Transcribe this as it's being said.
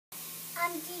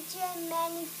I'm DJ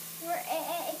Manny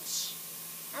Fresh.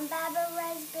 I'm Baba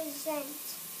represent.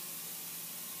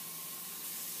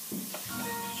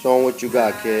 Show 'em what you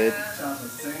got, kid.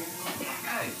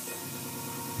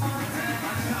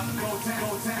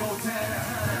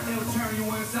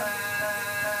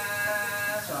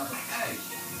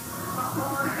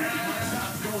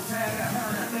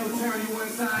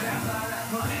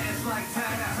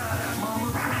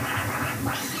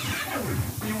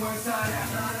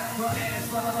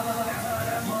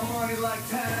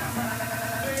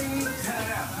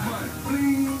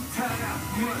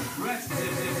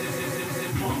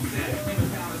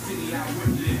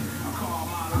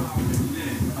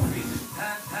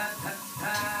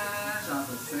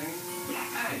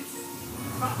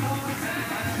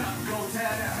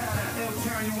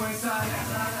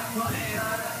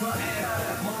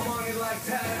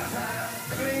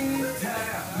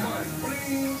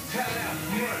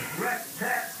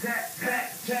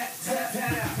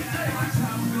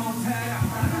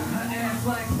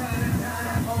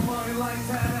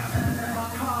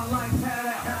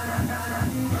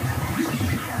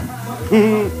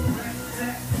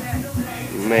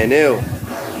 Man, ew.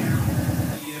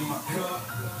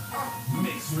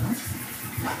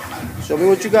 Show me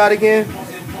what you got again.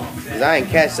 'Cause I ain't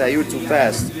catch that. You were too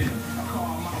fast.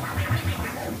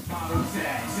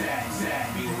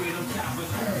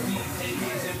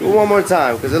 Do it one more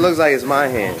time, because it looks like it's my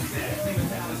hand.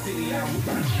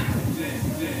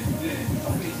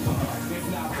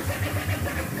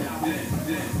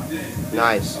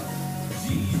 Nice.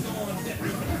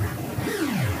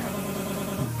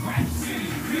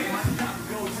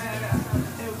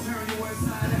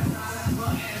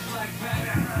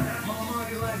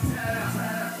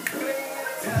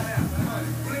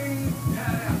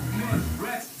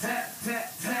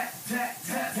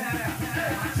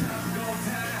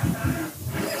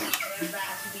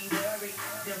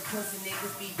 Pussy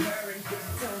niggas be purring.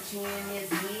 Pussy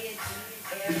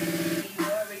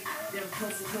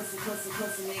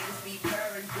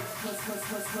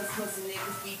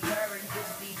niggas be purring.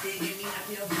 Bitch be digging me. I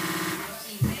feel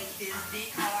she make this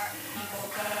dick hard. He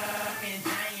woke up and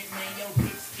giant man. Yo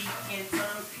bitch speak in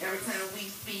tongues. Every time we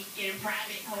speak in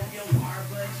private, hold your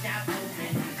barber shop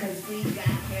open. Cause we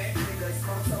got hair triggers.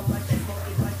 Smoke so much that smoke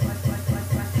it, but that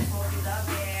smoke it up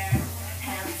there.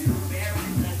 Have to bear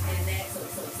with us in that. So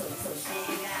she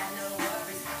ain't got no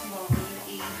worries. She won't me to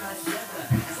eat her sugar.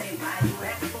 I say why you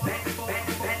back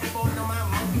on my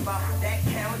monkey ball. That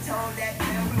camera told that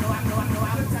camera. No, I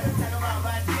was talking about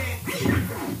my dick.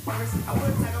 I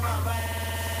was talking about my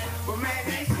but man,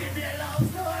 that shit be a long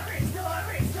story.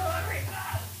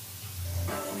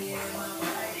 Me and my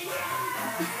body.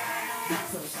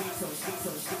 So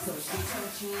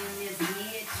she in this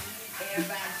bitch.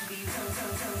 Everybody should be so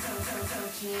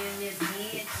she in this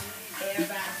bitch.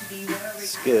 Everybody should be worried.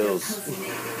 Skills.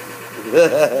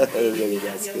 Look at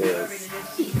that skills.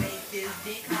 She make this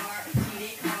dick hard.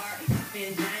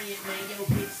 Been giant, man. Yo,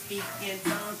 bitch speak in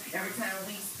tongues. Every time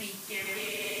we speak in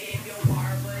it, your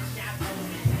barber shop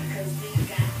open. Cause we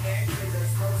got hair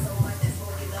triggers. Smoke so much that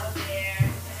smoke it up there.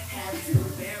 Have to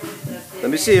bear with us. Let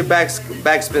me see your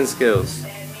backspin skills.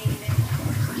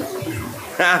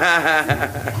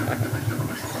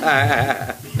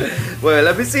 Wait,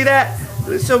 let me see that.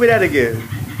 Show me that again.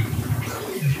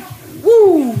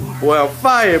 Woo! Boy, on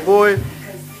fire, boy.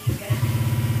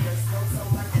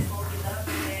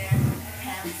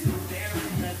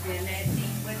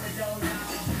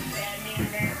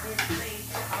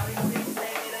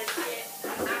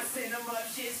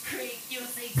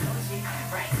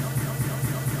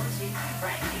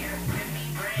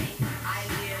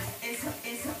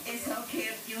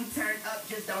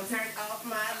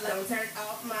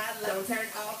 Don't turn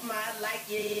off my light.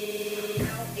 You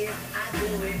know if I do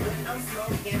it, when I'm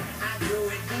smoking, I do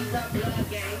it. These are blood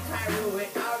gang, pyro it.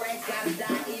 All right, gotta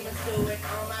die, even do it.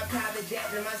 On my private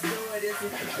jet and my stewardess.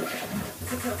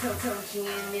 She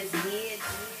in this bitch.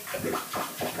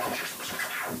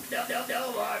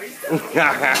 Don't worry.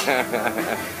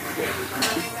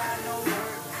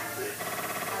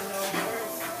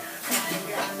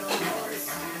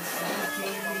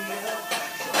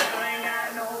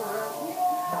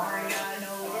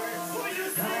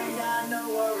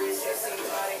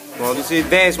 Come on, you see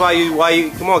dance while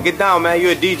you come on, get down, man.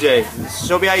 You're a DJ.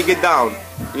 Show me how you get down.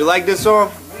 You like this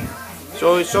song?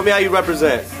 Show me how you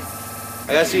represent.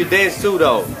 I gotta see you dance too,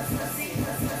 though.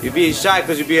 You're being shy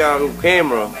because you be on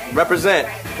camera. Represent.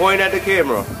 Point at the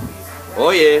camera.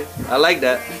 Oh yeah, I like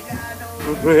that.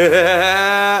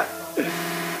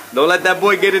 Don't let that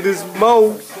boy get in this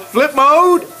mode. Flip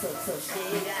mode.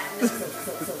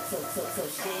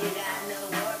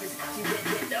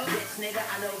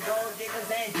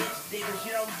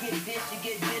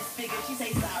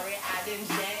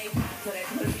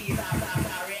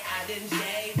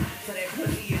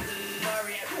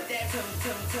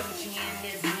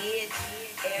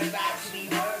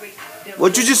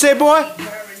 What you just say, boy?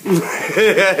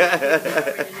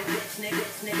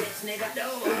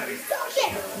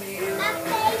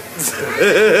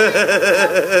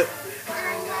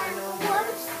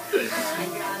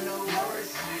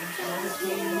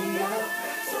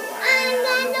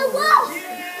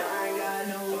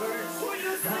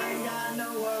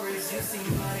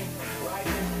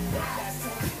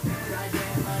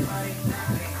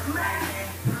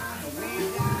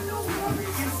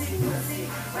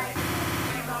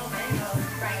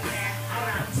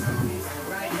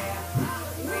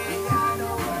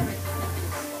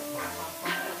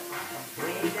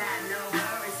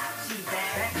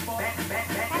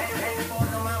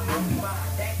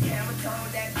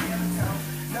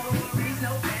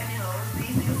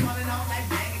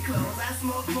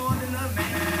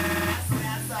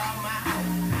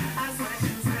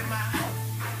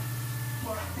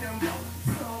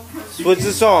 Switch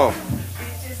the song.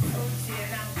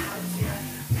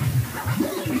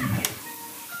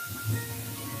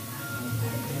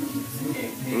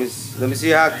 Let me see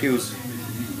how cute.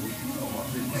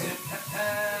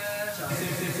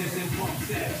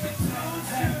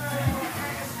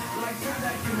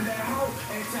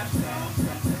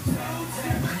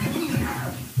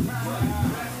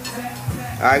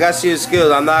 I gotta see your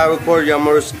skills. I'm not recording you. I'm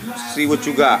gonna see what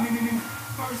you got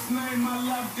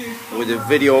with the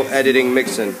video editing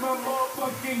mixing.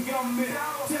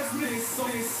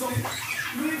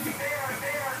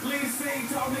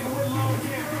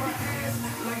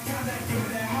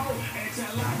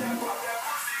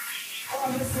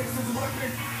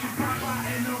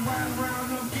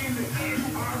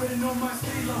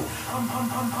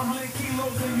 I'm like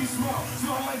kilos and you small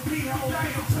like P.O.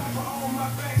 Chopper on my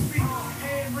back feet,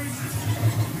 hand reaches,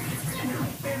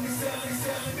 and they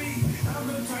selling me. I'm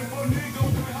the type of nigga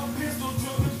where I'm pistol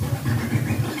driven.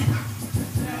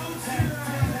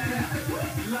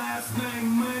 Last name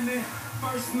money,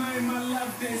 first name I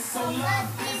love this, so love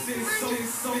this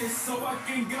is so I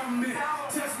can gum it.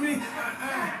 Test me,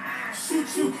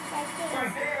 shoot you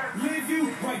right there, leave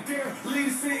you right there,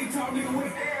 leave the scene, talk nigga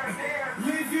with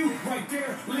leave you right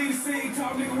there, leave the scene,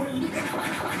 talk nigga with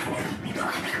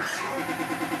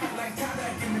like top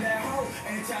that, give me that hoe,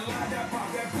 and y'all lie that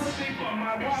pop that pussy for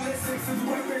my wallet, 6 is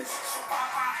weapon,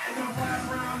 and I'm right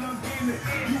around, I'm getting it,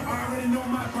 you already know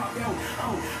my pop, yo, I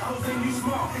was in you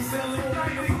small, they selling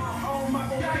lightly, on my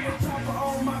chopper,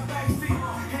 on my backseat,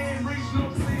 hand reach, no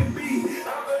plan B,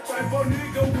 I'm the type of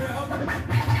nigga where I'm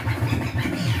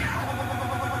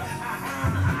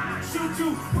shoot you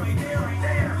right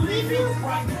there, leave you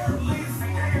right there, leave you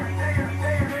there.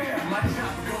 My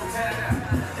chop go tat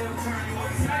out, it'll turn you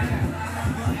inside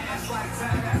out. My ass like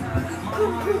tat out.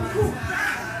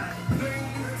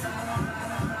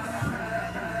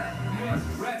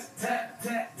 Tap, tap,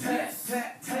 tap,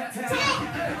 tap, tap, tap.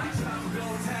 My chop go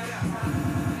tat out.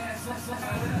 Ass like tat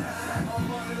out. I'm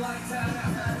money like tat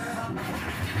out.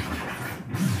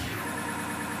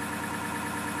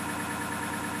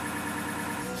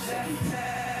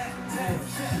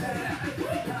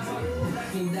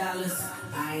 $1,000,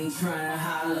 I ain't tryna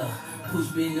holler. Push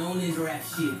been on this rap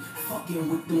shit. Fucking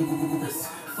with them googles.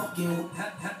 Fucking with go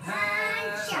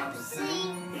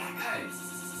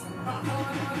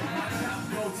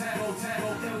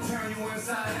tap, they'll turn you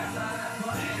inside out.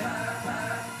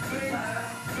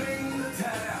 Bling,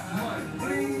 tat out, one,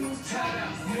 bling, tat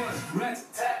out, one, rat,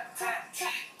 tap, tap,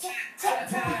 tap, tap,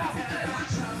 tap out.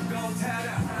 Go tat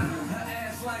out, her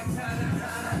ass like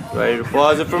tat out. Ready to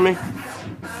pause it for me?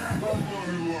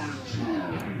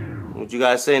 What you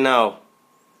guys say now?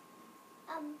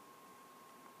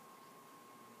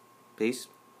 Peace,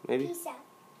 maybe? Peace out.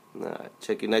 Nah,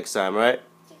 check you next time, right?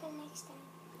 Check you next time.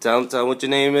 Tell them what your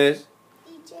name is.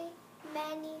 DJ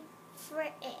Manny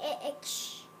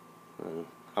Fresh.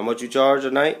 How much you charge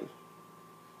a night?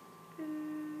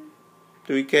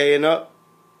 3K and up?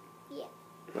 Yeah.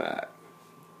 Alright.